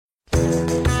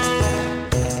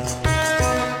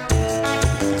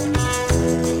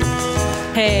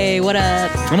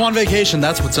I'm on vacation.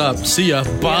 That's what's up. See ya.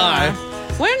 Bye.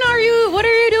 Yeah. What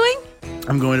are you doing?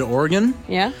 I'm going to Oregon.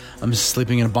 Yeah. I'm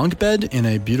sleeping in a bunk bed in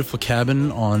a beautiful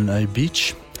cabin on a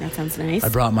beach. That sounds nice. I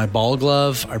brought my ball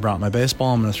glove. I brought my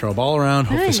baseball. I'm going to throw a ball around.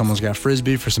 Hopefully Nice. someone's got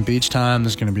frisbee for some beach time.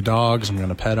 There's going to be dogs. I'm going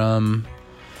to pet them.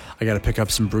 I got to pick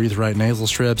up some breathe right nasal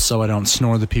strips so I don't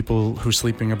snore the people who are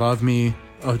sleeping above me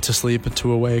to sleep and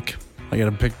to awake. I got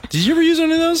to pick. Did you ever use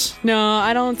any of those? No,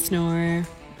 I don't snore.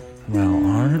 Well,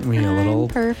 aren't we a little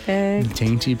perfect?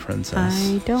 dainty princess?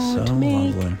 I don't so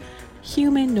make lovely.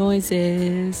 human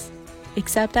noises,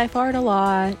 except I fart a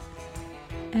lot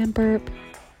and burp.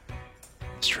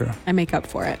 It's true. I make up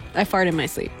for it. I fart in my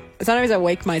sleep. Sometimes I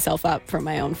wake myself up from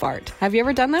my own fart. Have you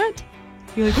ever done that?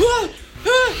 You're like, "Ah,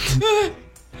 ah, ah."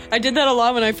 I did that a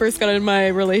lot when I first got in my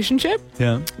relationship.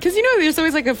 Yeah. Because, there's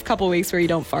always like a couple weeks where you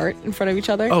don't fart in front of each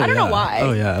other. Oh, I don't know yeah. why.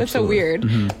 Oh, yeah, That's so absolutely. weird.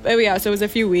 Mm-hmm. But yeah, so it was a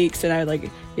few weeks and I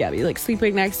would be like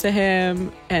sleeping next to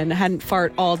him and hadn't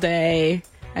fart all day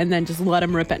and then just let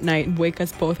him rip at night and wake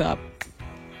us both up.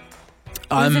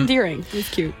 It was endearing. It was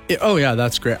cute. Oh, yeah,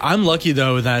 that's great. I'm lucky,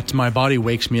 though, that my body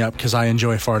wakes me up because I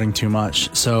enjoy farting too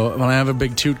much. So when I have a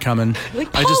big toot coming,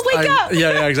 Like, Paul, wake up!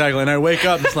 Yeah, exactly. And I wake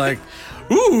up, it's like,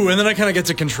 ooh, and then I kind of get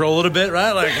to control it a bit,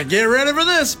 right? Like, get ready for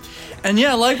this. And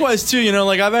yeah, likewise, too,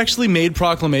 I've actually made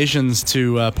proclamations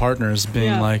to partners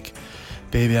being like,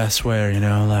 baby, I swear,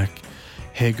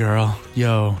 hey, girl,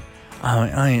 yo,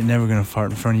 I ain't never going to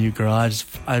fart in front of you, girl.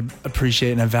 I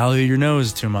appreciate and I value your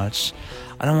nose too much.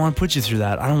 I don't want to put you through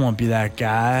that. I don't want to be that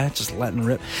guy just letting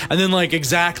rip. And then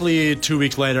exactly 2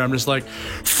 weeks later, I'm just like,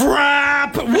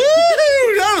 frap! Woo!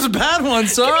 That was a bad one.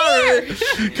 Sorry.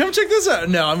 Come check this out.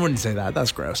 No, I wouldn't say that.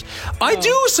 That's gross. I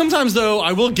do sometimes, though.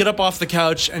 I will get up off the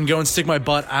couch and go and stick my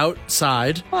butt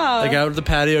outside, out of the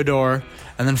patio door,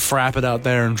 and then frap it out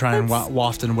there and try and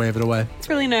waft and wave it away. It's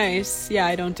really nice. Yeah,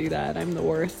 I don't do that. I'm the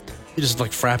worst. You just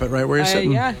frap it right where you're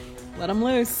sitting? Yeah. Let them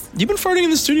loose. You've been farting in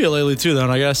the studio lately, too, though,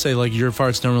 and I gotta say, your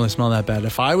farts don't really smell that bad.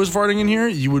 If I was farting in here,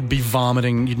 you would be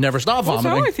vomiting. You'd never stop vomiting.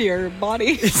 What's wrong with your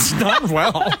body? It's not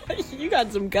well. You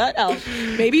got some gut health.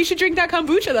 Maybe you should drink that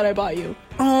kombucha that I bought you.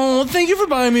 Oh, thank you for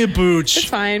buying me a booch. It's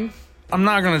fine. I'm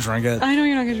not gonna drink it. I know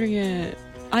you're not gonna drink it.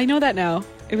 I know that now.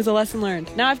 It was a lesson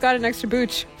learned. Now I've got an extra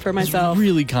booch for myself. It's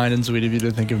really kind and sweet of you to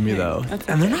think of me, though.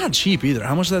 Okay. And they're not cheap, either.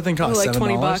 How much does that thing cost? Like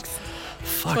 $7? $20.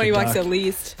 Fuck $20 at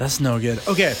least. That's no good.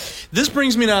 Okay, this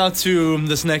brings me now to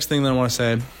this next thing that I want to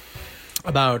say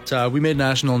about, we made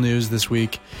national news this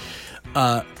week.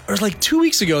 Or 2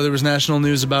 weeks ago, there was national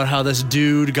news about how this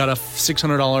dude got a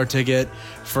 $600 ticket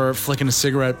for flicking a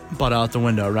cigarette butt out the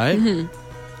window, right?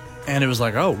 Mm-hmm. And it was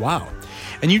like, oh, wow.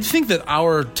 And you'd think that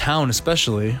our town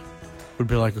especially would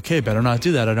be like, okay, better not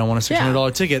do that. I don't want a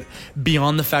 $600 ticket,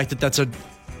 beyond the fact that that's a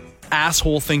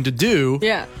asshole thing to do.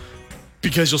 Yeah.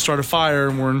 Because you'll start a fire,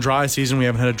 and we're in dry season. We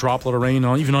haven't had a droplet of rain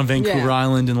even on Vancouver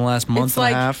Island in the last month and a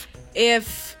half.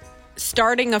 If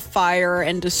starting a fire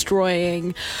and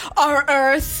destroying our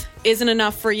earth isn't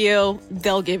enough for you,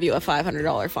 they'll give you a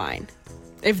 $500 fine.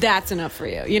 If that's enough for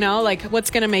you. What's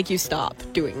going to make you stop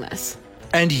doing this?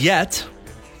 And yet,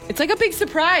 it's like a big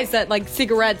surprise that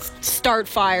cigarettes start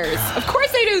fires. Of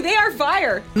course they do. They are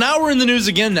fire. Now we're in the news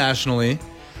again nationally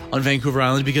on Vancouver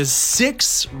Island because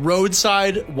 6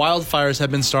 roadside wildfires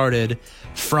have been started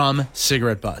from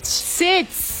cigarette butts.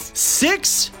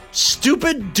 6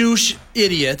 stupid douche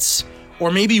idiots, or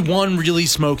maybe one really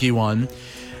smoky one,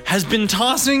 has been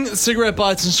tossing cigarette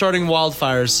butts and starting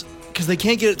wildfires because they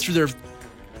can't get it through their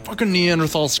fucking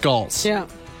Neanderthal skulls. Yeah.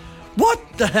 What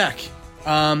the heck?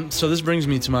 So this brings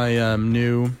me to my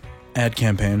new ad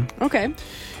campaign. Okay.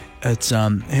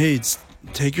 It's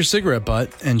take your cigarette butt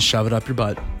and shove it up your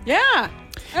butt. Yeah,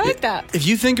 I like that. If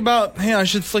you think about, hey, I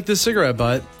should flick this cigarette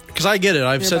butt, because I get it.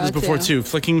 I've said this before too.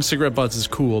 Flicking cigarette butts is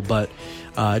cool, but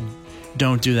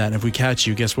don't do that. And if we catch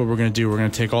you, guess what we're going to do? We're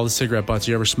going to take all the cigarette butts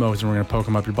you ever smoked and we're going to poke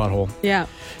them up your butthole. Yeah.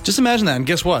 Just imagine that. And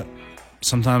guess what?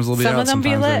 Sometimes they'll be out,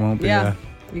 sometimes they won't be. Yeah.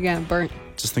 You get burnt.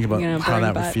 Just think about how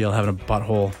that would feel, having a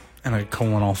butthole and a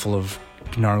colon all full of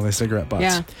gnarly cigarette butts.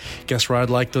 Yeah. Guess where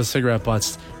I'd like those cigarette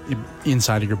butts?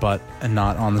 Inside of your butt and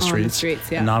not on the streets.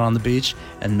 And not on the beach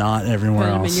and not everywhere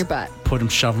else. Put them in your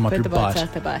butt. Shove them up your butt.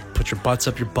 Up the butt. Put your butts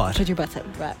up your butt. Put your butts up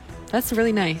your butt. That's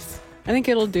really nice. I think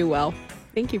it'll do well.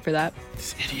 Thank you for that.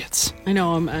 These idiots. I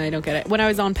know, I don't get it. When I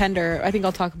was on Pender, I think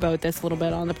I'll talk about this a little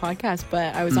bit on the podcast,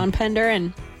 but I was on Pender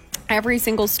and every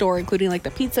single store, including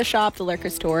the pizza shop, the liquor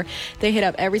store, they hit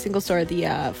up every single store,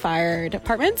 the fire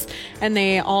departments, and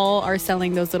they all are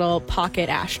selling those little pocket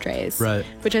ashtrays, right?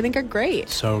 Which I think are great.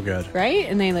 So good, right?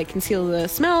 And they conceal the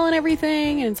smell and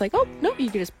everything, and it's oh no,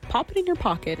 you can just pop it in your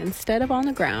pocket instead of on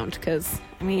the ground, because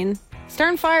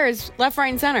starting fires left, right,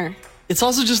 and center. It's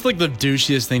also just like the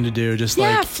douchiest thing to do. Just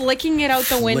Yeah, like flicking it out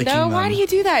the window. them. Why do you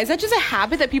do that? Is that just a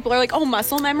habit that people are like, oh,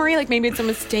 muscle memory? Like maybe it's a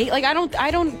mistake. Like I don't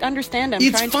understand. I'm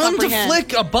it's trying fun to to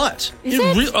flick a butt. Is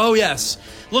it? Oh yes.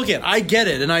 Look I get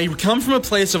it, and I come from a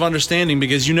place of understanding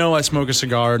because I smoke a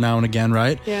cigar now and again,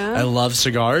 right? Yeah. I love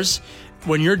cigars.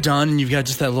 When you're done and you've got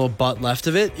just that little butt left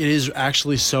of it, it is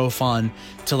actually so fun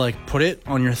to like put it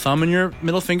on your thumb and your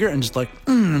middle finger and just like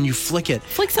and you flick it.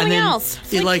 Flick something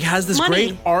else. It like has this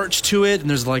great arch to it, and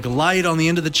there's like light on the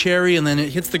end of the cherry, and then it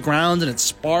hits the ground and it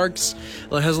sparks.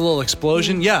 It has a little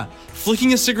explosion. Yeah,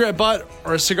 flicking a cigarette butt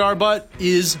or a cigar butt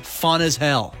is fun as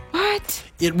hell. What?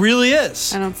 It really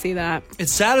is. I don't see that.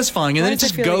 It's satisfying, and then it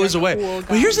just goes away. Cool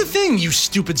But here's the thing, you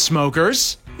stupid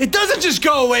smokers. It doesn't just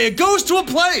go away. It goes to a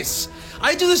place.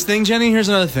 I do this thing, Jenny. Here's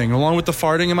another thing. Along with the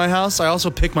farting in my house, I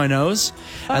also pick my nose,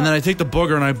 and then I take the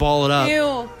booger and I ball it up.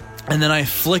 Ew. And then I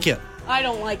flick it. I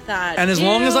don't like that. And as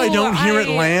long as I don't hear it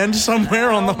land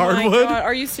somewhere on the hardwood. God.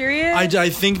 Are you serious? I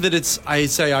think that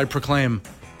I proclaim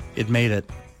it made it.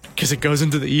 Because it goes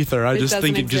into the ether. I just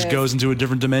think it just goes into a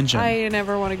different dimension. I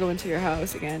never want to go into your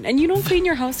house again. And you don't clean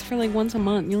your house for like once a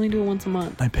month. You only do it once a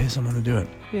month. I pay someone to do it.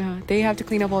 Yeah, they have to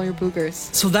clean up all your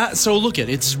boogers. So look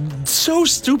it's so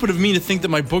stupid of me to think that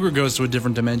my booger goes to a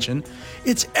different dimension.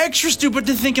 It's extra stupid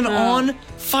to think an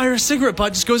on-fire cigarette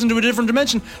butt just goes into a different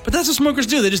dimension. But that's what smokers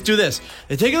do. They just do this.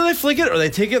 They take it and they flick it, or they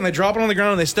take it and they drop it on the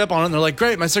ground and they step on it, and they're like,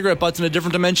 great, my cigarette butt's in a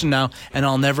different dimension now, and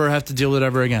I'll never have to deal with it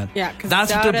ever again. Yeah, because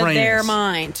that's what their brain their is.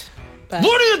 mind. But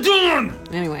what are you doing?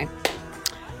 Anyway,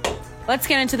 let's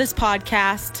get into this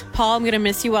podcast. Paul, I'm going to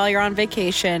miss you while you're on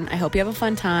vacation. I hope you have a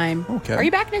fun time. Okay. Are you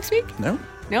back next week? No.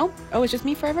 No? Oh, it's just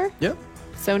me forever? Yep.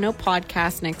 So no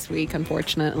podcast next week,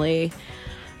 unfortunately.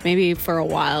 Maybe for a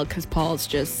while, because Paul's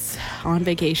just on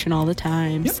vacation all the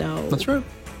time. Yep, so that's right.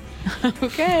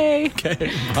 Okay.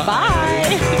 Okay.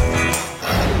 Bye.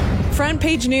 Front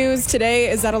page news today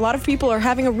is that a lot of people are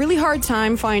having a really hard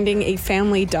time finding a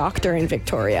family doctor in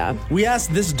Victoria. We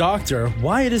asked this doctor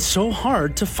why it is so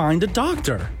hard to find a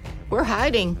doctor. We're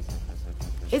hiding.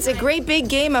 It's a great big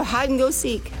game of hide and go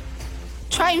seek.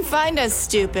 Try and find us,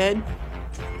 stupid.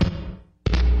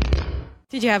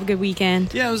 Did you have a good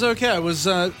weekend? Yeah, it was okay.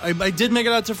 I did make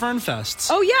it out to Fernfest.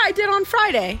 Oh, yeah, I did on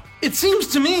Friday. It seems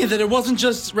to me that it wasn't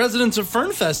just residents of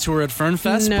Fernfest who were at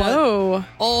Fernfest, No.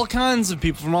 but all kinds of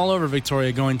people from all over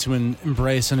Victoria going to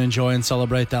embrace and enjoy and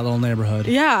celebrate that little neighborhood.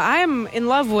 Yeah, I'm in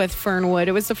love with Fernwood.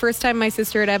 It was the first time my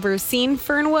sister had ever seen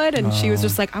Fernwood, and she was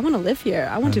just like, I want to live here.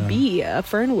 I want to be a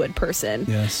Fernwood person.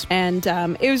 Yes. And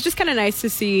it was just kind of nice to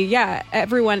see,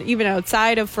 everyone, even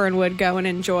outside of Fernwood, go and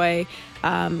enjoy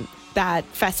that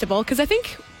festival, because I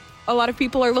think a lot of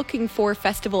people are looking for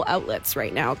festival outlets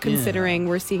right now, considering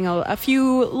we're seeing a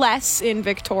few less in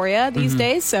Victoria these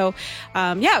days. So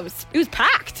it was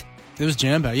packed. It was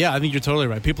jam-packed. Yeah, I think you're totally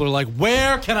right. People are like,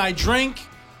 where can I drink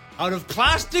out of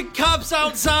plastic cups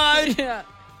outside? Yeah.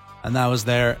 And that was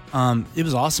there. It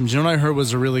was awesome. Do you know what I heard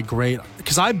was a really great,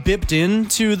 because I bipped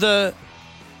into the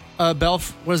the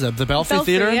Belfry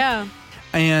Theater. Yeah.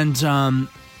 And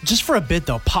just for a bit,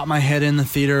 though, popped my head in the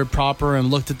theater proper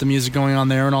and looked at the music going on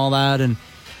there and all that, and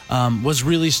was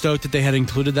really stoked that they had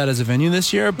included that as a venue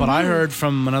this year. But I heard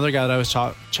from another guy that I was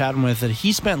chatting with that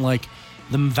he spent like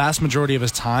the vast majority of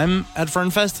his time at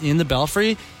Fernfest in the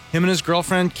Belfry. Him and his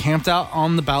girlfriend camped out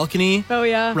on the balcony. Oh,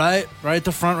 yeah. Right at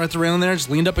the front, right at the railing there, just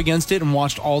leaned up against it and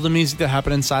watched all the music that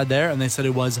happened inside there, and they said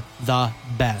it was the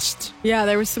best. Yeah,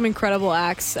 there was some incredible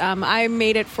acts. I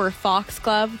made it for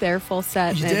Foxglove, their full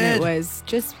set, You and did? it was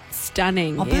just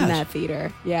stunning I'll in bet. that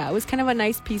theater. Yeah, it was kind of a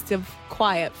nice piece of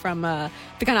quiet from the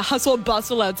kind of hustle and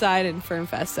bustle outside in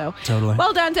Fernfest. So Totally.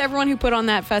 well done to everyone who put on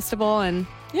that festival. And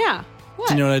yeah, what?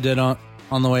 Do you know what I did on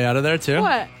the way out of there, too?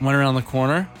 What? Went around the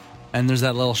corner, and there's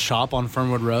that little shop on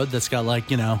Fernwood Road that's got, like,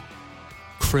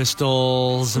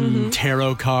 crystals and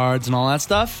tarot cards and all that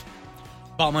stuff.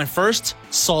 Bought my first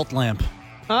salt lamp.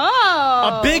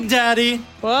 Oh, A Big Daddy.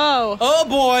 whoa. Oh,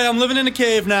 boy, I'm living in a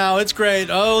cave now. It's great.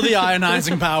 Oh, the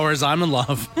ionizing powers. I'm in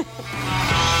love.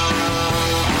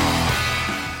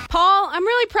 Paul, I'm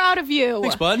really proud of you.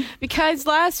 Thanks, bud. Because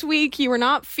last week you were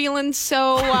not feeling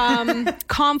so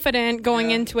confident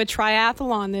going into a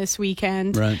triathlon this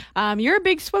weekend. Right. You're a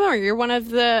big swimmer. You're one of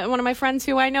my friends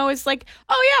who I know is like,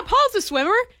 oh yeah, Paul's a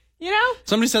swimmer. You know?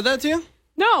 Somebody said that to you?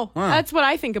 No, Wow. that's what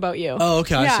I think about you. Oh,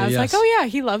 okay, I Yeah, see, I was like, yes. oh yeah,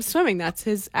 he loves swimming. That's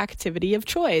his activity of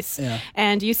choice. Yeah.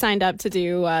 And you signed up to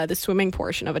do the swimming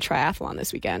portion of a triathlon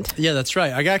this weekend. Yeah, that's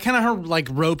right. I got kind of like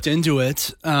roped into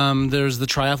it. There's the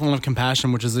Triathlon of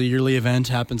Compassion, which is a yearly event,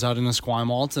 happens out in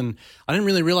Esquimalt, and I didn't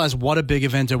really realize what a big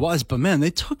event it was. But man, they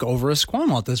took over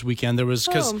Esquimalt this weekend. There was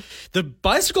because the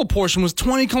bicycle portion was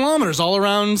 20 kilometers all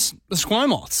around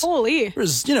Esquimalt. Holy. There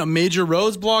was major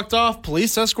roads blocked off,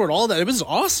 police escort, all that. It was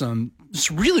awesome.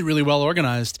 It's really, really well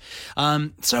organized.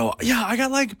 So yeah, I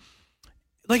got like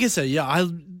I said, yeah,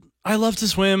 I love to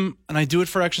swim and I do it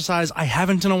for exercise. I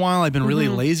haven't in a while. I've been really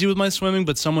lazy with my swimming,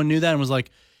 but someone knew that and was like,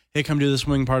 hey, come do the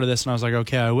swimming part of this. And I was like,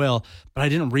 okay, I will. But I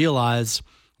didn't realize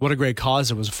what a great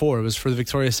cause it was for. It was for the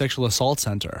Victoria Sexual Assault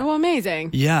Center. Oh, amazing.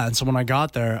 Yeah. And so when I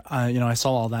got there, I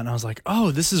saw all that and I was like,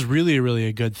 oh, this is really, really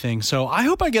a good thing. So I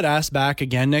hope I get asked back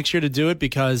again next year to do it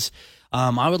because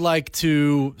I would like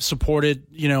to support it,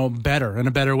 better in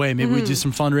a better way. Maybe we do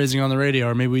some fundraising on the radio,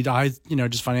 or maybe I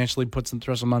just financially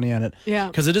throw some money at it. Yeah.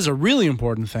 Because it is a really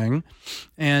important thing.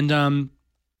 And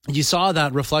you saw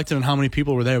that reflected in how many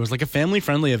people were there. It was like a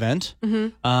family-friendly event.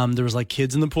 Mm-hmm. There was like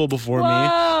kids in the pool before me.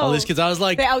 All these kids. I was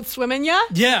like, they out swimming ya?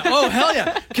 yeah. Oh, hell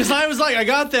yeah. Because I was like, I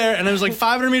got there and it was like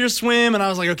 500 meter swim. And I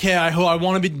was like, okay, I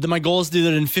want to be, my goal is to do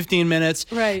that in 15 minutes.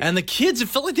 Right. And the kids, it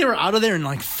felt like they were out of there in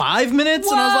like 5 minutes.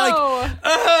 Whoa. And I was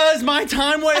like, is my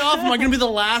time way off? Am I going to be the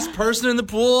last person in the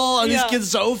pool? And these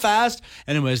kids so fast.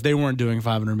 Anyways, they weren't doing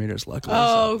 500 meters, luckily.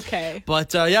 Oh, so. okay.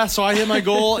 But yeah, so I hit my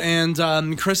goal.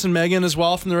 And Chris and Megan as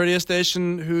well from the radio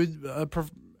station who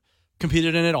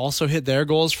competed in it also hit their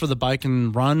goals for the bike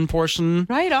and run portion.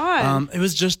 Right on. It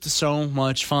was just so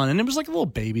much fun. And it was like a little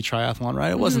baby triathlon, right?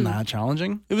 It wasn't that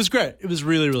challenging. It was great. It was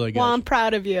really, really good. Well, I'm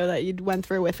proud of you that you went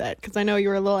through with it because I know you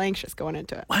were a little anxious going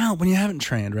into it. Wow, when you haven't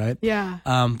trained, right? Yeah.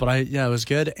 But it was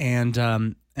good. And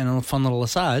a fun little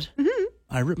aside,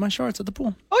 I ripped my shorts at the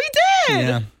pool. Oh, you did?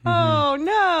 Yeah. Oh,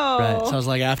 no. Right. So I was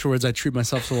like, afterwards, I treat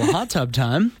myself to a little hot tub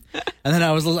time. And then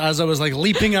as I was like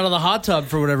leaping out of the hot tub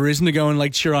for whatever reason to go and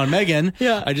like cheer on Megan,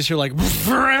 I just hear like,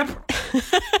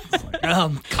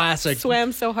 classic.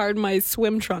 Swam so hard my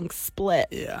swim trunks split.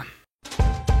 Yeah.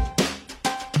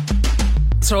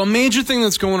 So a major thing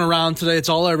that's going around today, it's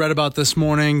all I read about this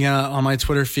morning on my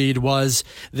Twitter feed, was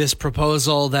this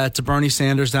proposal that Bernie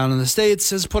Sanders down in the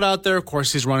States has put out there. Of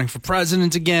course, he's running for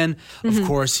president again. Of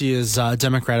course, he is a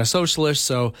Democrat, a socialist.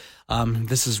 So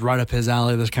this is right up his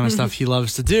alley, this kind of stuff he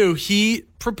loves to do. He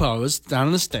proposed down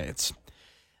in the States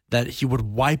that he would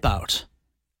wipe out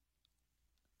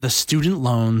the student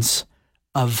loans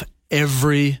of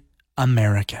every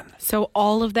American. So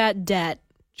all of that debt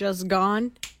just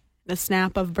gone? The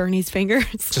snap of Bernie's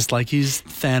fingers. Just like he's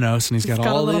Thanos and he's got a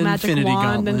all little the magic infinity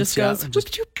wand and gauntlets. just goes and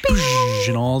just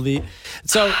and all the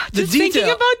so the just detail, thinking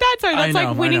about that, sorry, that's I know,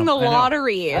 like winning the I know.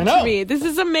 lottery I know. to me. This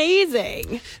is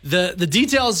amazing. The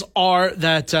details are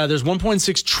that there's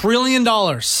 $1.6 trillion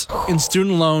in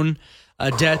student loan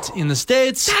debt in the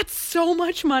States. That's so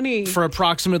much money. For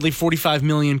approximately 45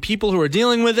 million people who are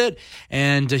dealing with it,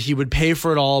 and he would pay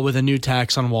for it all with a new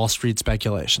tax on Wall Street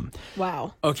speculation.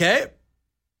 Wow. Okay.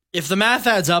 If the math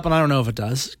adds up, and I don't know if it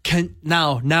does,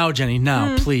 now, Jenny,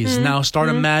 please, now start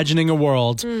imagining a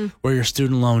world where your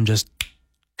student loan just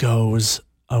goes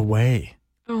away.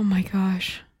 Oh my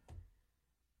gosh.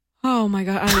 Oh my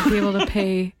God. I would be able to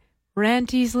pay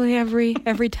rent easily every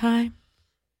time.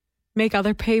 Make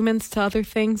other payments to other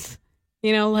things,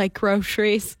 like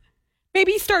groceries.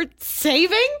 Maybe start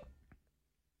saving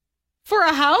for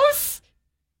a house.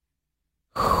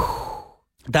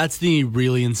 That's the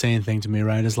really insane thing to me,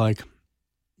 right? Is like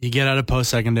you get out of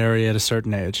post-secondary at a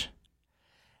certain age,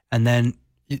 and then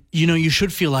you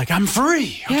should feel like I'm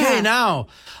free. Okay, now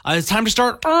it's time to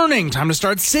start earning, time to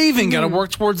start saving. Got to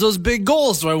work towards those big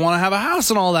goals. Do I want to have a house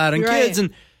and all that and kids?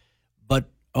 But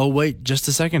oh wait, just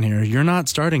a second here. You're not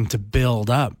starting to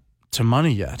build up to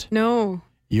money yet. No.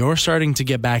 You're starting to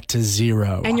get back to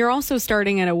zero, and you're also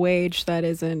starting at a wage that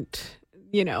isn't,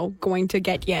 going to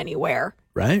get you anywhere.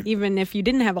 Right? Even if you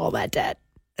didn't have all that debt.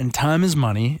 And time is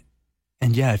money.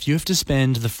 And yeah, if you have to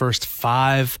spend the first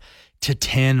 5 to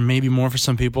 10, maybe more for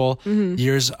some people,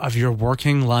 years of your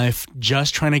working life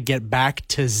just trying to get back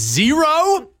to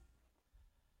zero,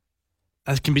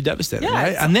 that can be devastating,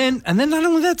 right? And then not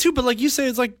only that too, but like you say,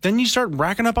 it's like then you start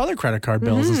racking up other credit card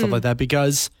bills and stuff like that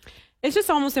because it's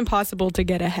just almost impossible to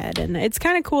get ahead. And it's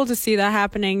kind of cool to see that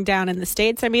happening down in the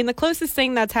States. I mean, the closest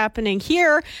thing that's happening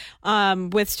here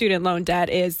with student loan debt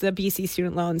is the BC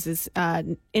student loans is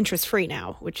interest-free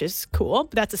now, which is cool.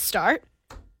 But that's a start.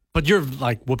 But you're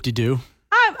like whoop-de-doo.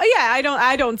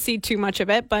 I don't see too much of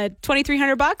it, but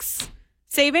 $2,300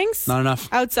 savings. Not enough.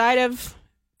 Outside of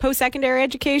post-secondary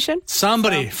education.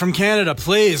 Somebody from Canada,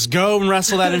 please go and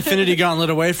wrestle that Infinity Gauntlet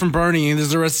away from Bernie.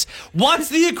 What's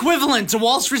the equivalent to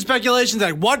Wall Street Speculations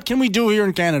Act? What can we do here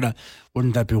in Canada?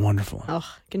 Wouldn't that be wonderful? Oh,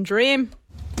 I can dream.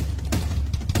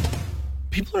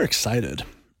 People are excited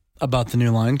about the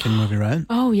new Lion King movie, right?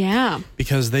 Oh, yeah.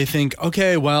 Because they think,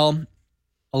 okay, well,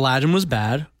 Aladdin was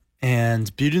bad,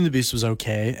 and Beauty and the Beast was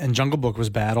okay, and Jungle Book was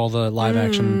bad, all the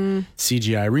live-action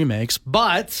CGI remakes.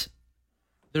 But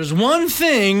there's one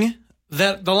thing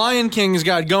that the Lion King's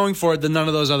got going for it that none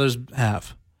of those others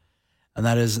have. And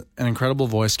that is an incredible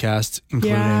voice cast,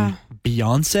 including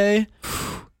Beyonce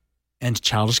and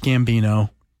Childish Gambino,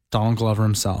 Donald Glover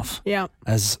himself,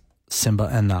 as Simba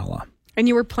and Nala. And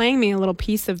you were playing me a little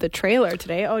piece of the trailer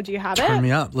today. Oh, do you have it? Turn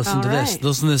me up. Listen to this.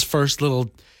 Listen to this first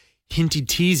little hinty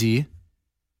teasy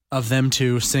of them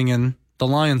two singing the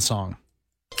Lion song.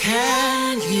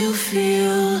 Can you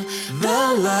feel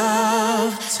the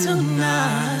love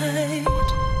tonight?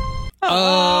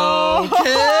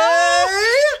 Okay.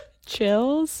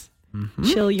 Chills.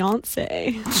 Chill-yonce.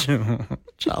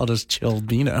 Childish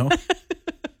Childbino.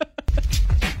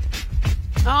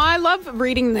 Oh, I love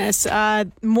reading this.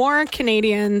 More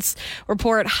Canadians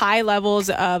report high levels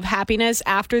of happiness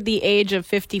after the age of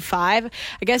 55.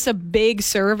 I guess a big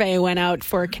survey went out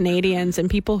for Canadians, and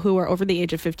people who are over the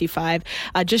age of 55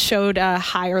 just showed a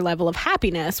higher level of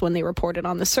happiness when they reported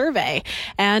on the survey.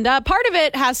 And part of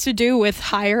it has to do with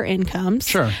higher incomes.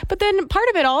 Sure. But then part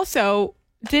of it also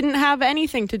didn't have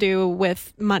anything to do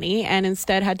with money and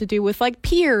instead had to do with like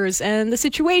peers and the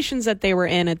situations that they were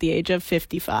in at the age of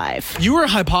 55. You were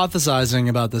hypothesizing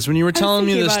about this when you were telling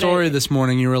me the story this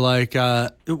morning. You were like,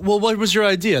 well, what was your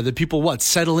idea? That people,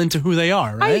 settle into who they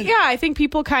are, right? I think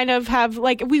people kind of have,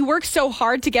 like, we work so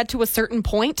hard to get to a certain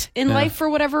point in life for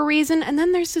whatever reason. And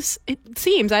then there's this, it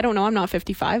seems, I don't know, I'm not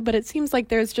 55, but it seems like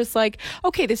there's just like,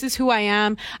 okay, this is who I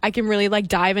am. I can really like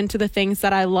dive into the things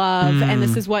that I love. And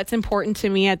this is what's important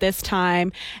to me at this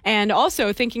time. And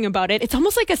also thinking about it, it's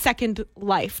almost like a second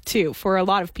life too for a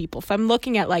lot of people. If I'm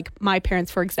looking at like my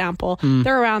parents, for example,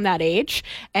 they're around that age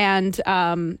and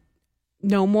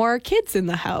no more kids in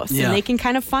the house and they can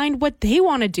kind of find what they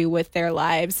want to do with their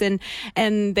lives and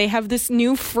they have this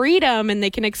new freedom and they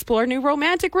can explore new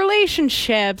romantic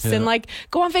relationships and like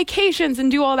go on vacations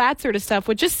and do all that sort of stuff,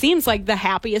 which just seems like the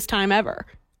happiest time ever.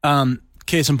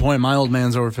 Case in point, my old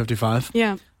man's over 55.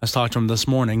 Yeah. I was talking to him this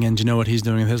morning, and do you know what he's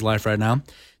doing in his life right now?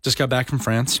 Just got back from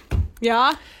France.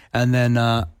 Yeah. And then,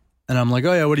 and I'm like,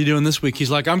 oh yeah, what are you doing this week? He's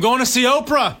like, I'm going to see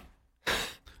Oprah.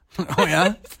 Oh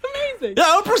yeah? It's amazing.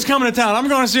 Yeah, Oprah's coming to town. I'm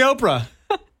going to see Oprah.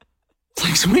 It's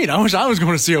like, sweet. I wish I was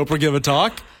going to see Oprah give a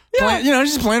talk. Yeah.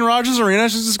 She's playing Rogers Arena.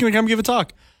 She's just going to come give a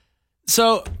talk.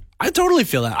 So I totally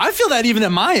feel that. I feel that even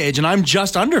at my age, and I'm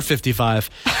just under 55.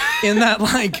 In that,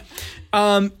 like,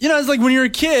 it's like when you're a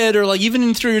kid or like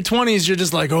even through your 20s, you're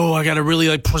just like, oh, I got to really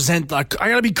like present, like, I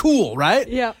got to be cool, right?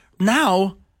 Yeah.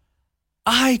 Now,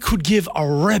 I could give a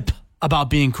rip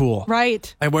about being cool.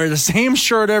 Right. I wear the same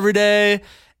shirt every day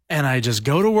and I just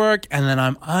go to work and then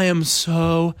I am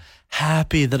so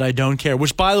happy that I don't care,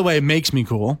 which by the way makes me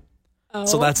cool. Oh.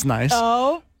 So that's nice.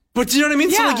 Oh. But do you know what I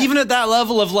mean? Yeah. So like even at that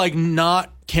level of like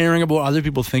not caring about what other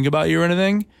people think about you or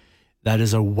anything, that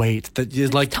is a weight that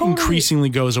is like increasingly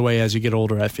goes away as you get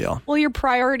older, I feel. Well, your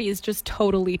priorities just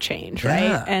totally change,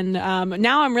 right? And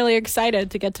now I'm really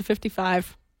excited to get to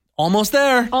 55. Almost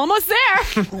there. Almost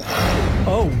there.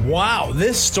 Oh, wow.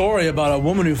 This story about a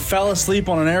woman who fell asleep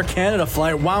on an Air Canada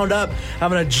flight wound up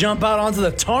having to jump out onto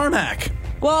the tarmac.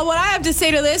 Well, what I have to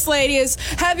say to this lady is,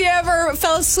 have you ever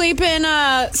fell asleep in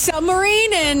a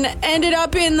submarine and ended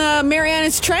up in the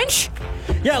Marianas Trench?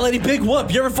 Yeah, lady, big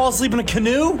whoop. You ever fall asleep in a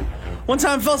canoe? One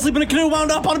time I fell asleep in a canoe,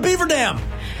 wound up on a beaver dam.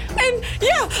 And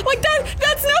yeah, like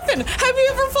that's nothing. Have you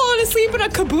ever fallen asleep in a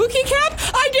kabuki cap?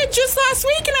 I did just last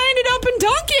week and I ended up in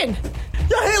Duncan.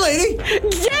 Yeah, hey lady.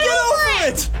 Get over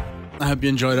it. I hope you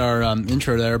enjoyed our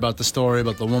intro there about the story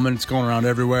about the woman. It's going around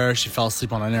everywhere. She fell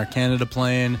asleep on an Air Canada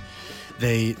plane.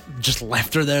 They just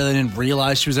left her there. They didn't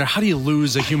realize she was there. How do you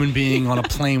lose a human being on a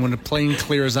plane when the plane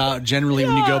clears out? Generally,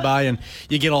 when you go by and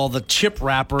you get all the chip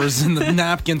wrappers and the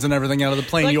napkins and everything out of the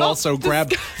plane, like, you also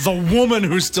grab the woman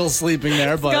who's still sleeping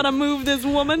there. But gotta move this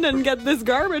woman and get this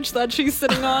garbage that she's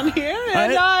sitting on here,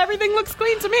 and everything looks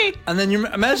clean to me. And then you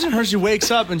imagine her. She wakes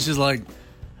up and she's like,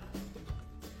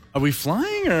 "Are we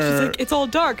flying?" Or she's like, "It's all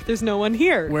dark. There's no one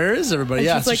here. Where is everybody?"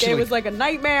 And she's like, "It was like a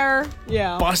nightmare."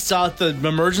 Yeah. Busts out the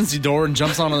emergency door and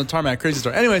jumps on the tarmac. Crazy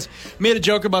story. Anyways, made a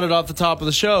joke about it off the top of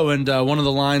the show, and one of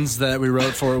the lines that we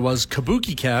wrote for it was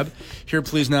 "Kabuki cab." Here,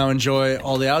 please now enjoy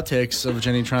all the outtakes of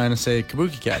Jenny trying to say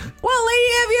 "Kabuki cab." Well,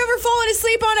 lady, have you ever fallen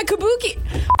asleep on a kabuki?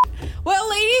 Well,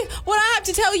 lady, what I have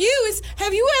to tell you is,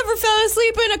 have you ever fell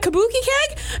asleep in a kabuki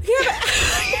keg?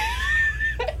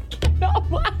 No,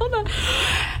 hold on.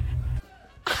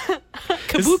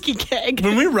 Kabuki keg.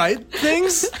 When we write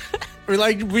things,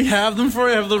 we have them for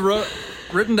you, have the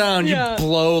written down. Yeah. You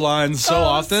blow lines so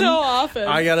often. So often.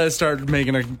 I gotta start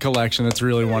making a collection. It's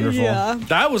really wonderful. Yeah.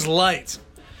 That was light.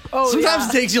 Oh, Sometimes yeah.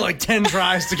 it takes you like 10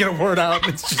 tries to get a word out.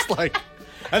 And it's just like,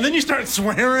 and then you start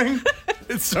swearing.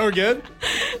 It's so good.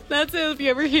 That's it. If you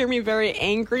ever hear me very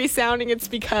angry sounding, it's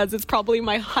because it's probably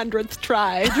my 100th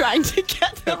try trying to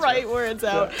get the right words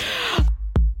out.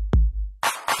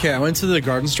 Okay, I went to the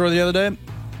garden store the other day,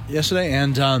 yesterday,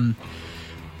 and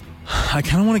I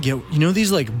kind of want to get,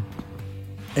 these like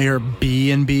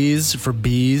Airbnbs for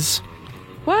bees.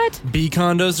 What? Bee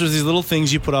condos. There's these little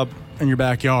things you put up in your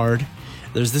backyard.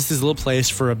 There's this little place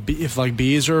for a bee, if like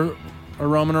bees are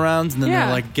roaming around, and then Yeah.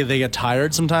 they're like they get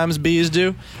tired. Sometimes bees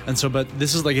do, and so but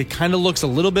this is like it kind of looks a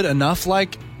little bit enough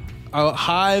like a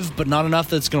hive, but not enough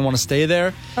that it's going to want to stay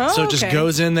there. Oh, so it just okay.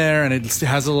 goes in there and it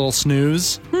has a little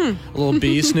snooze, a little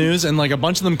bee snooze, and like a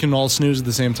bunch of them can all snooze at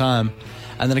the same time,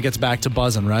 and then it gets back to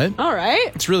buzzing. Right? All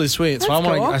right. It's really sweet. So That's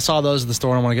cool. I saw those at the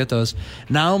store and I want to get those.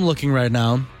 Now I'm looking right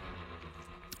now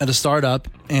at a startup,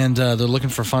 and they're looking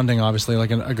for funding, obviously,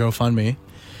 like a GoFundMe,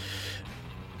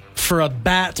 for a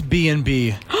bat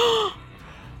B&B.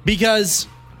 Because,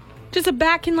 Just a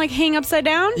bat can like hang upside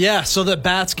down? yeah, so that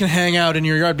bats can hang out in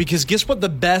your yard. Because guess what the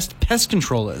best pest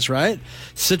control is, right?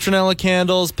 Citronella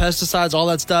candles, pesticides, all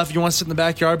that stuff. You want to sit in the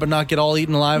backyard but not get all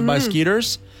eaten alive by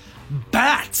mosquitoes?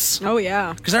 Bats! Oh,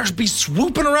 yeah. Because they'll just be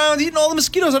swooping around eating all the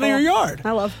mosquitoes out of your yard.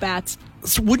 I love bats.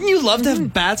 So wouldn't you love to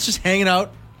have bats just hanging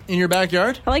out in your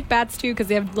backyard? I like bats too because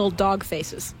they have little dog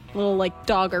faces. Little like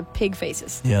dog or pig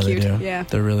faces. Yeah, Cute. they do. Yeah.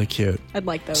 They're really cute. I'd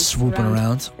like those. Swooping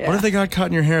around. Yeah. What if they got caught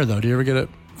in your hair, though? Do you ever get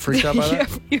freaked out by that?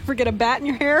 You ever get a bat in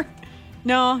your hair?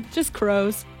 No, just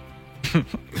crows.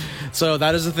 So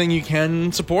that is the thing you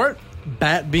can support.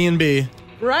 Bat B&B.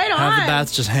 Right on. Have the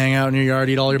bats just hang out in your yard,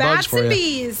 eat all your bugs Bats for and you.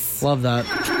 bees. Love that.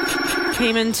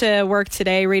 Came into work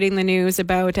today reading the news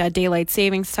about daylight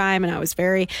savings time, and I was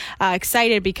very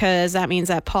excited because that means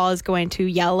that Paul is going to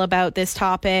yell about this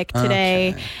topic today.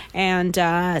 Okay.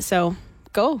 And so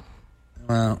go.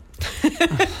 Well,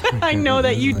 I know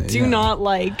that you do not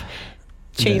like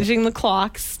changing the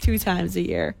clocks 2 times a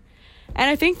year. And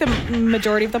I think the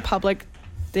majority of the public,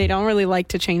 they don't really like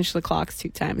to change the clocks 2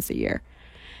 times a year.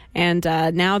 And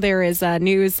now there is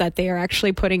news that they are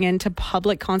actually putting into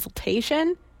public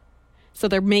consultation. So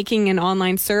they're making an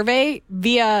online survey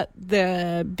via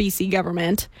the BC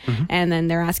government, and then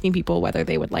they're asking people whether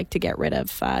they would like to get rid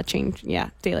of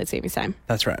daylight savings time.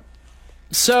 that's right.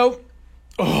 So,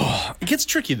 it gets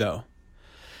tricky, though.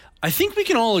 I think we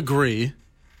can all agree,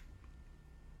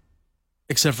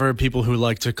 except for people who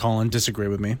like to call and disagree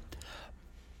with me.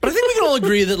 But I think we can all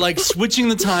agree that like switching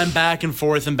the time back and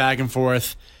forth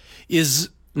is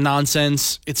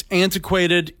nonsense. It's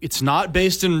antiquated. It's not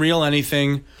based in real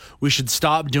anything. We should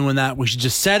stop doing that. We should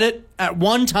just set it at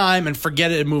one time and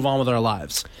forget it and move on with our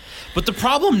lives. But the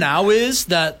problem now is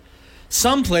that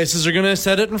some places are going to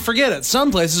set it and forget it.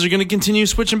 Some places are going to continue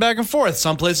switching back and forth.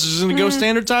 Some places are going to go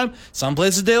standard time. Some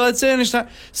places daylight savings time.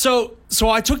 So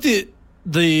I took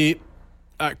the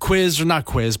quiz, or not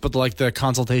quiz, but like the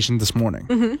consultation this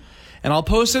morning. And I'll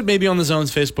post it maybe on the Zone's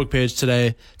Facebook page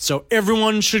today. So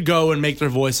everyone should go and make their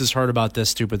voices heard about this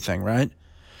stupid thing, right?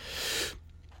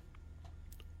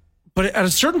 But at a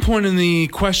certain point in the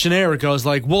questionnaire, it goes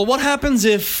like, well, what happens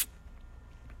if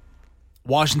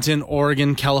Washington,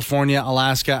 Oregon, California,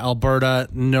 Alaska, Alberta,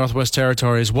 Northwest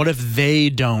Territories, what if they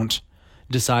don't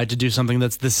decide to do something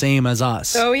that's the same as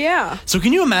us? Oh, yeah. So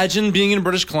can you imagine being in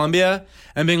British Columbia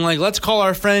and being like, let's call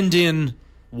our friend in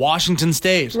Washington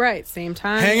State. Right, same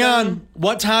time. Hang on.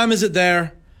 What time is it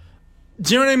there?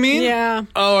 Do you know what I mean? Yeah.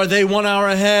 Oh, are they 1 hour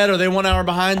ahead? Are they 1 hour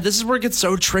behind? This is where it gets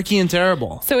so tricky and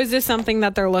terrible. So is this something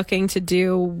that they're looking to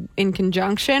do in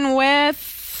conjunction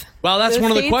with? Well, that's the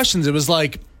one of the states? questions. It was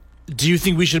like, do you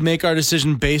think we should make our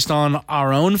decision based on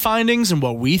our own findings and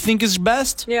what we think is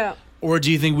best? Yeah. Or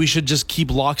do you think we should just keep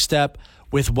lockstep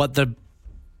with what the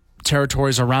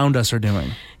territories around us are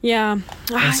doing? Yeah.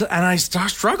 And I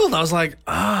struggled. I was like,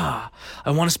 I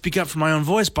want to speak up for my own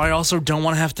voice, but I also don't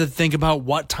want to have to think about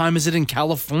what time is it in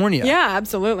California. Yeah,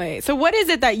 absolutely. So what is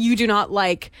it that you do not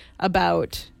like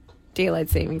about daylight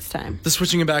savings time? The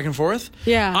switching it back and forth?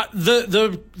 Yeah.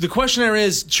 The questionnaire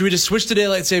is, should we just switch to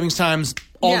daylight savings times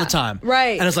all Yeah, the time?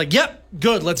 right. And it's like, yep,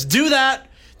 good, let's do that.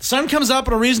 The sun comes up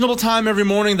at a reasonable time every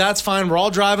morning. That's fine. We're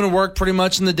all driving to work pretty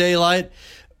much in the daylight.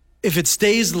 If it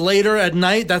stays later at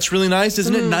night, that's really nice.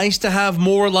 Isn't it nice to have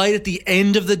more light at the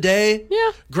end of the day?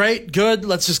 Yeah. Great, good.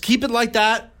 Let's just keep it like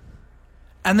that.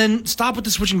 And then stop with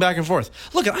the switching back and forth.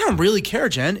 Look, I don't really care,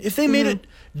 Jen, if they made it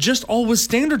just always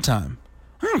standard time.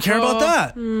 I don't care about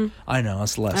that. I know,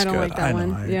 it's less good. I don't like that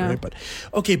one. I Yeah. agree. But,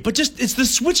 okay, but just, it's the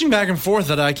switching back and forth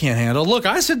that I can't handle. Look,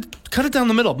 I said cut it down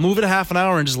the middle. Move it a half an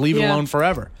hour and just leave it alone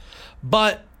forever.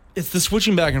 But it's the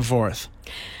switching back and forth.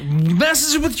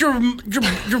 Messes with your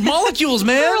molecules,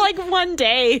 man. For like one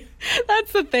day.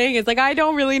 That's the thing. It's like I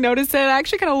don't really notice it. I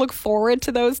actually kind of look forward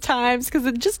to those times because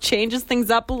it just changes things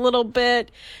up a little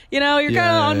bit. You know, you're kind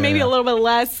of on maybe a little bit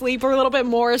less sleep or a little bit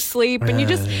more sleep, and you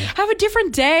just have a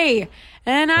different day.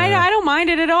 And I don't mind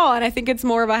it at all. And I think it's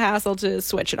more of a hassle to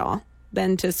switch it all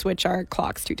than to switch our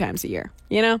clocks 2 times a year.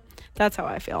 You know? That's how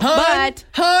I feel.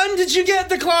 Hun, did you get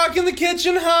the clock in the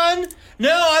kitchen, hun?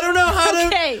 No, I don't know how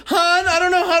to. Hun, I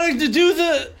don't know how to do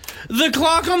the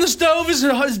clock on the stove is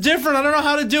different. I don't know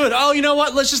how to do it. Oh, you know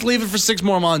what? Let's just leave it for 6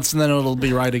 more months and then it'll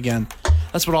be right again.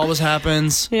 That's what always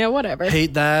happens. Yeah, whatever.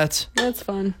 Hate that. That's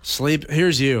fun. Sleep.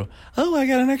 Here's you. Oh, I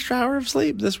got an extra hour of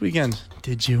sleep this weekend.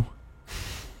 Did you?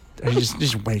 Or you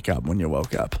just wake up when you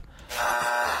woke up.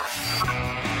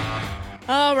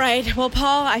 All right. Well,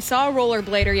 Paul, I saw a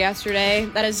rollerblader yesterday.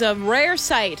 That is a rare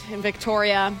sight in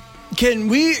Victoria. Can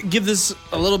we give this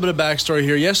a little bit of backstory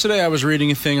here? Yesterday, I was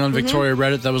reading a thing on Victoria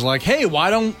Reddit that was like, "Hey,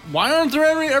 why aren't there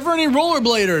ever any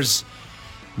rollerbladers?"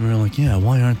 And we were like, "Yeah,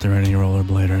 why aren't there any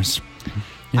rollerbladers?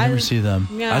 You never see them.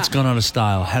 Yeah. That's gone out of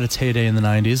style. Had its heyday in the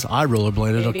 '90s. I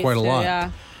rollerbladed quite a lot.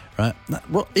 Yeah. Right?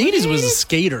 80s was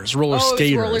skaters, roller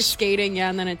skaters. It was roller skating, yeah,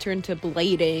 and then it turned to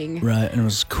blading. Right, and it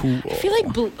was cool. I feel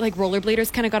like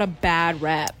rollerbladers kind of got a bad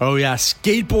rep. Oh yeah,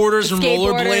 skateboarders and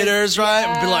rollerbladers, right?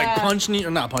 Yeah. Would be like punching, or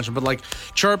not punching, but like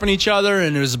chirping each other,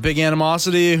 and there was a big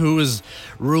animosity. Who was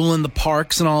ruling the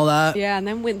parks and all that? Yeah, and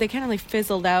then when they kind of like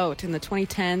fizzled out in the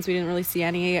 2010s, we didn't really see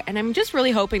any. And I'm just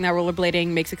really hoping that rollerblading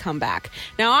makes a comeback.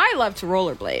 Now, I love to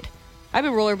rollerblade. I've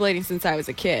been rollerblading since I was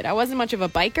a kid. I wasn't much of a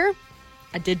biker.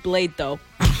 I did blade though.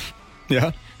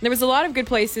 Yeah. There was a lot of good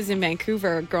places in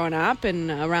Vancouver growing up and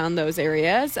around those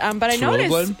areas. But I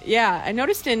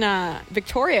noticed in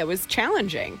Victoria it was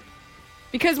challenging.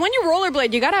 Because when you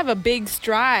rollerblade, you got to have a big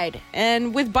stride.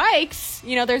 And with bikes,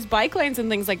 you know, there's bike lanes and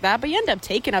things like that, but you end up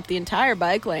taking up the entire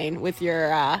bike lane with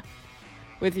your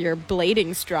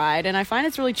blading stride. And I find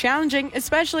it's really challenging,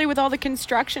 especially with all the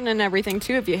construction and everything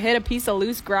too. If you hit a piece of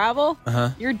loose gravel,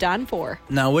 you're done for.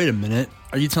 Now, wait a minute.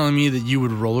 Are you telling me that you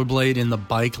would rollerblade in the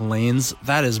bike lanes?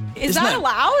 Is that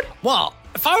allowed? Well,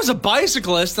 if I was a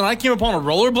bicyclist and I came upon a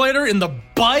rollerblader in the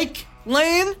bike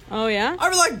lane, oh yeah, I'd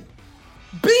be like,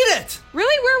 beat it!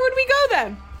 Really? Where would we go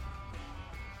then?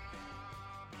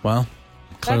 Well,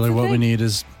 clearly what we need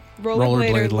is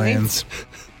rollerblade lanes.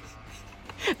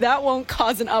 That won't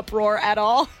cause an uproar at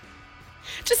all.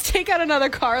 Just take out another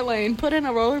car lane, put in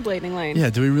a rollerblading lane.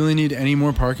 Yeah, do we really need any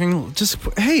more parking?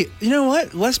 Hey, you know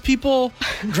what? Less people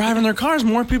driving their cars,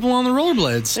 more people on the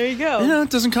rollerblades. There you go. You know, it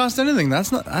doesn't cost anything.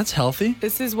 That's healthy.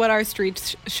 This is what our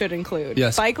streets should include.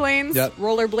 Yes. Bike lanes,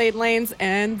 rollerblade lanes,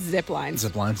 and zip lines.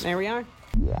 Zip lines. There we are.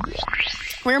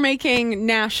 We're making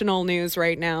national news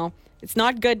right now. It's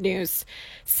not good news.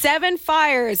 7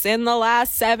 fires in the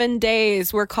last 7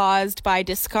 days were caused by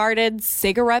discarded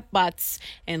cigarette butts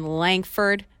in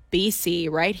Langford, BC,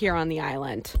 right here on the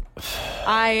island.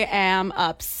 I am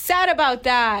upset about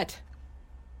that.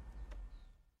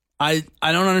 I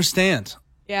don't understand.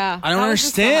 Yeah. I don't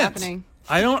understand.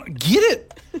 I don't get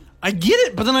it. I get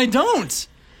it, but then I don't.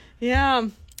 Yeah.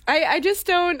 I just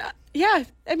don't. Yeah.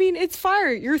 I mean, it's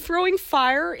fire. You're throwing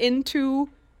fire into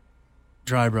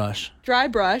dry brush.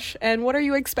 And what are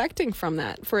you expecting from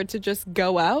that? For it to just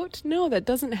go out? No, that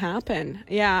doesn't happen.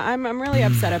 Yeah, I'm really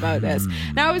upset about this.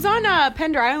 Now, I was on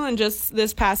Pender Island just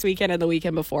this past weekend and the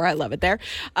weekend before. I love it there.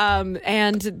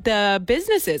 And the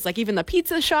businesses, like even the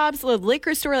pizza shops, the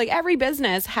liquor store, like every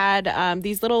business had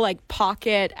these little like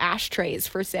pocket ashtrays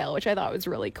for sale, which I thought was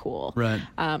really cool. Right.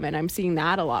 And I'm seeing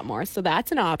that a lot more. So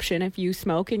that's an option. If you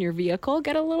smoke in your vehicle,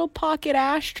 get a little pocket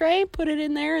ashtray, put it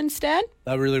in there instead.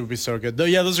 That really would be so good. Though,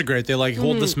 yeah, those are great. They like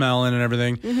hold the smell in and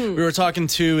everything. We were talking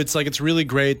too. It's really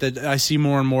great that I see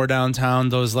more and more downtown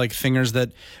those like fingers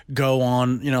that go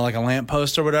on, you know, like a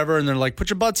lamppost or whatever, and they're like,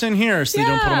 put your butts in here so you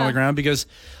don't put them on the ground. Because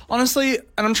honestly,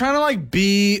 and I'm trying to like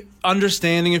be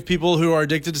understanding of people who are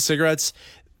addicted to cigarettes.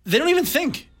 They don't even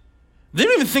think. They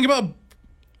don't even think about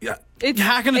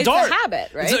hacking a dart. It's a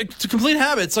habit, right? It's a complete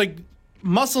habit. It's like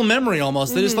muscle memory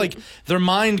almost. They just like their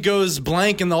mind goes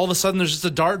blank and all of a sudden there's just a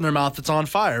dart in their mouth that's on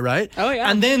fire, right? Oh yeah.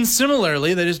 And then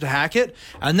similarly they just hack it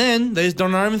and then they just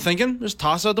don't know even thinking, just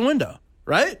toss it out the window,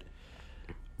 right?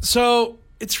 So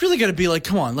it's really got to be like,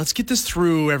 come on, let's get this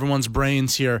through everyone's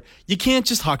brains here. You can't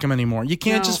just huck them anymore. You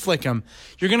can't just flick them.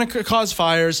 You're going to cause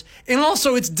fires. And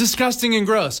also, it's disgusting and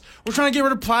gross. We're trying to get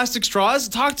rid of plastic straws.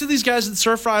 Talk to these guys at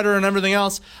Surfrider and everything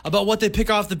else about what they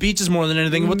pick off the beaches more than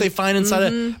anything, what they find inside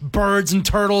of birds and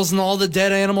turtles and all the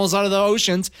dead animals out of the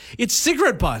oceans. It's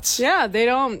cigarette butts. Yeah, they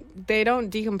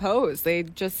don't decompose. They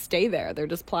just stay there. They're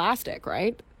just plastic,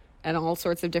 right? And all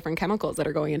sorts of different chemicals that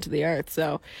are going into the earth.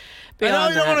 So, I know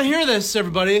you don't want to hear this,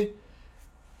 everybody,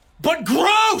 but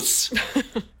gross!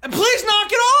 And please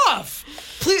knock it off!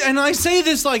 Please, and I say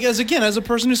this like as a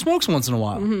person who smokes once in a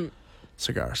while.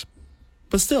 Cigars.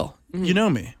 But still, you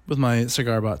know me with my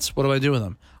cigar butts. What do I do with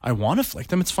them? I want to flick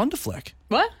them. It's fun to flick.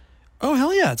 What? Oh,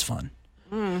 hell yeah, it's fun.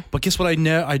 But guess what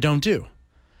I don't do?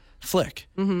 Flick.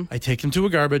 I take them to a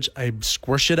garbage, I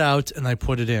squish it out, and I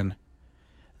put it in.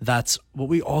 That's what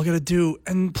we all got to do.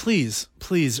 And please,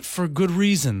 for good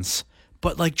reasons.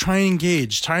 But like, try and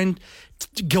engage. Try and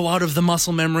go out of the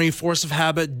muscle memory, force of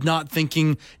habit, not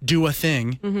thinking, do a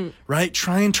thing. Right?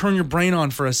 Try and turn your brain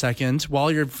on for a second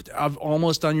while you're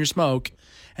almost done your smoke.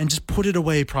 And just put it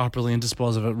away properly and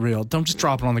dispose of it real. Don't just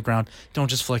drop it on the ground. Don't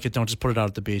just flick it. Don't just put it out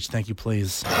at the beach. Thank you,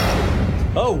 please.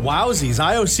 Oh, wowsies.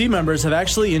 IOC members have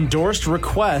actually endorsed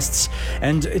requests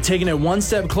and taken it one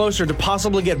step closer to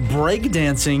possibly get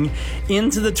breakdancing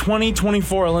into the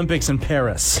 2024 Olympics in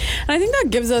Paris. And I think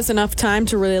that gives us enough time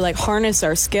to really like harness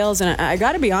our skills. And I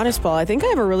got to be honest, Paul, I think I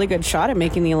have a really good shot at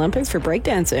making the Olympics for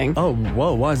breakdancing. Oh,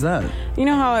 whoa. Why is that? You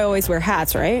know how I always wear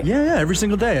hats, right? Yeah, every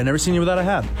single day. I've never seen you without a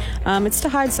hat. It's to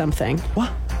hide something.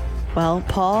 What? Well,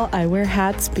 Paul, I wear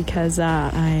hats because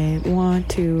I want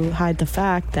to hide the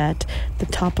fact that the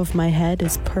top of my head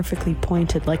is perfectly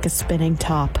pointed like a spinning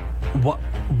top.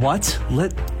 What?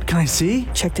 Can I see?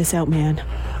 Check this out, man.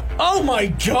 Oh my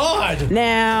God!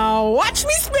 Now, watch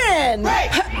me spin!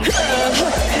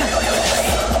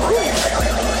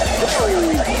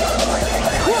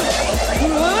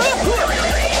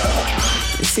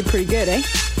 You see pretty good, eh?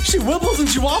 She wibbles and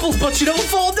she wobbles, but she don't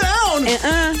fall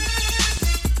down!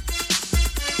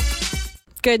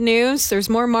 Good news, there's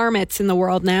more marmots in the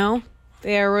world now.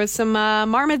 There was some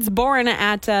marmots born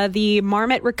at the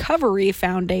Marmot Recovery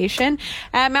Foundation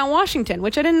at Mount Washington,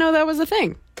 which I didn't know that was a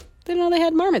thing. Didn't know they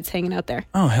had marmots hanging out there.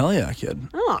 Oh, hell yeah, kid.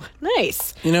 Oh,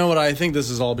 nice. You know what I think this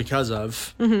is all because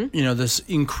of? You know, this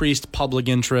increased public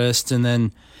interest, and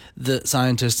then the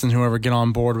scientists and whoever get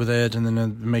on board with it, and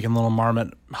then making little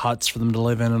marmot huts for them to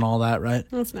live in and all that, right?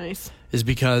 That's nice. Is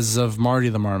because of Marty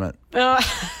the Marmot.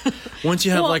 Once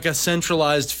you have like a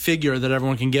centralized figure that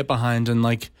everyone can get behind and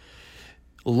like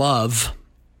love,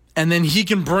 and then he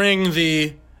can bring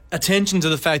the attention to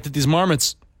the fact that these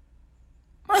marmots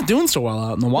aren't doing so well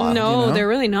out in the wild. No, you know? they're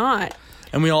really not.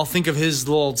 And we all think of his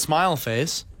little smile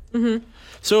face.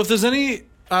 So if there's any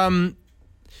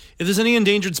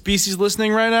endangered species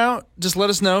listening right now, just let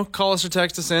us know. Call us or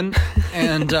text us in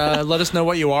and let us know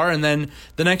what you are. And then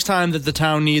the next time that the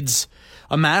town needs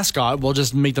a mascot, we'll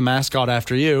just make the mascot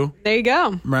after you. There you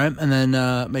go. Right? And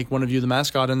then make one of you the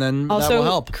mascot, and then also, that will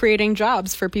help. Creating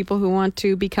jobs for people who want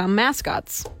to become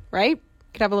mascots, right?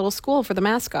 Could have a little school for the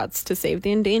mascots to save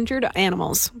the endangered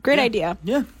animals. Great idea.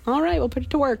 Yeah. All right, we'll put it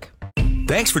to work.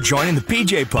 Thanks for joining the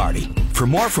PJ Party. For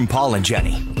more from Paul and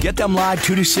Jenny, get them live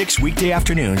 2 to 6 weekday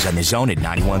afternoons on The Zone at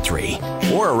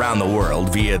 91.3 or around the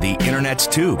world via the internet's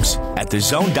tubes at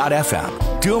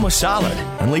thezone.fm. Do them a solid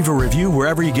and leave a review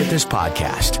wherever you get this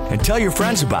podcast and tell your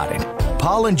friends about it.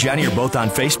 Paul and Jenny are both on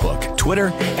Facebook, Twitter,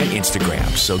 and Instagram,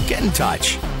 so get in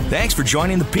touch. Thanks for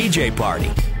joining the PJ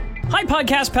Party. Hi,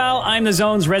 Podcast Pal. I'm the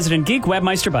Zone's resident geek,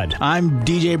 Webmeister Bud. I'm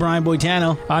DJ Brian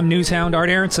Boitano. I'm Newshound Art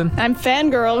Aronson. I'm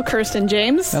Fangirl Kirsten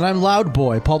James. And I'm Loud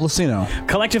Boy Paul Blasino.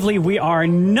 Collectively, we are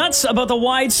nuts about the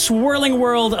wide, swirling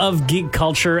world of geek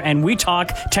culture, and we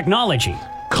talk technology,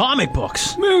 comic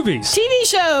books, movies, TV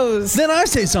shows. Then I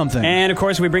say something. And, of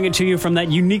course, we bring it to you from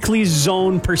that uniquely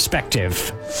Zone perspective.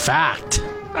 Fact.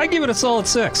 I give it a solid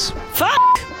 6. Fuck!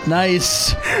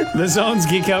 Nice. The Zone's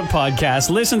Geek Out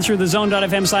Podcast. Listen through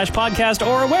thezone.fm/podcast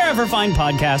or wherever fine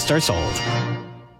podcasts are sold.